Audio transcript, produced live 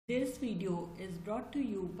This video is brought to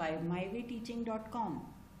you by mywayteaching.com.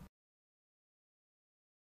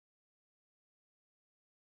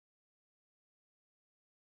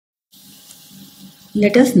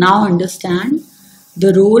 Let us now understand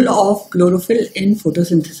the role of chlorophyll in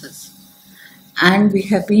photosynthesis. And we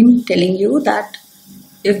have been telling you that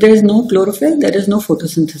if there is no chlorophyll, there is no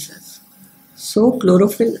photosynthesis. So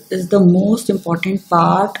chlorophyll is the most important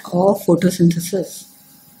part of photosynthesis.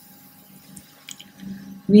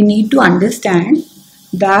 We need to understand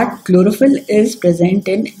that chlorophyll is present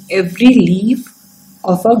in every leaf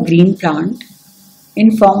of a green plant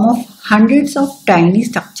in form of hundreds of tiny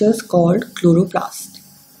structures called chloroplast.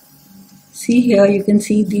 See here, you can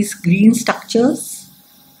see these green structures.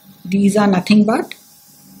 These are nothing but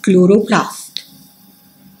chloroplast.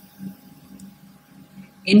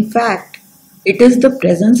 In fact, it is the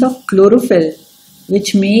presence of chlorophyll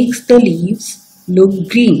which makes the leaves look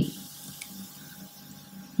green.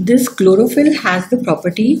 This chlorophyll has the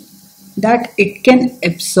property that it can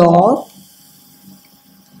absorb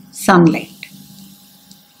sunlight.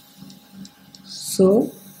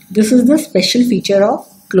 So this is the special feature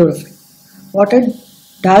of chlorophyll. What it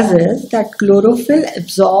does is that chlorophyll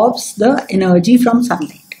absorbs the energy from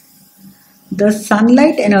sunlight. The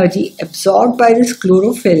sunlight energy absorbed by this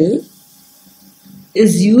chlorophyll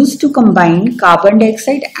is used to combine carbon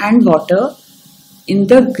dioxide and water in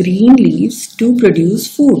the green leaves to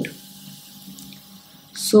produce food.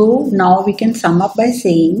 So now we can sum up by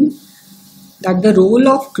saying that the role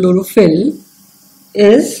of chlorophyll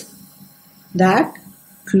is that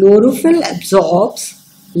chlorophyll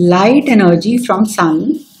absorbs light energy from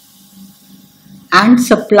sun and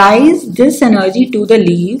supplies this energy to the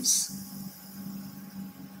leaves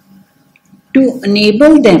to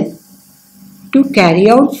enable them to carry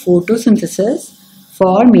out photosynthesis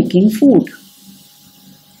for making food.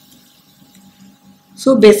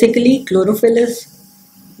 So basically chlorophyll is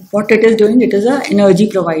what it is doing. It is an energy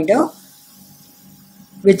provider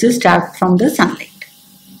which is trapped from the sunlight.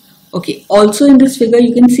 Okay, also in this figure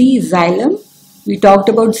you can see xylem. We talked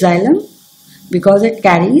about xylem because it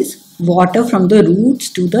carries water from the roots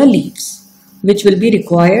to the leaves, which will be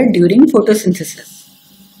required during photosynthesis.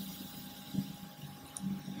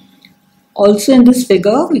 Also in this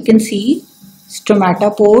figure we can see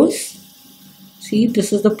stromatopores. See,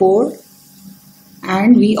 this is the pore.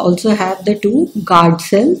 And we also have the two guard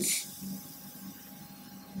cells,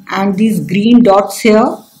 and these green dots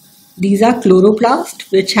here, these are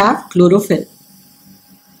chloroplast which have chlorophyll.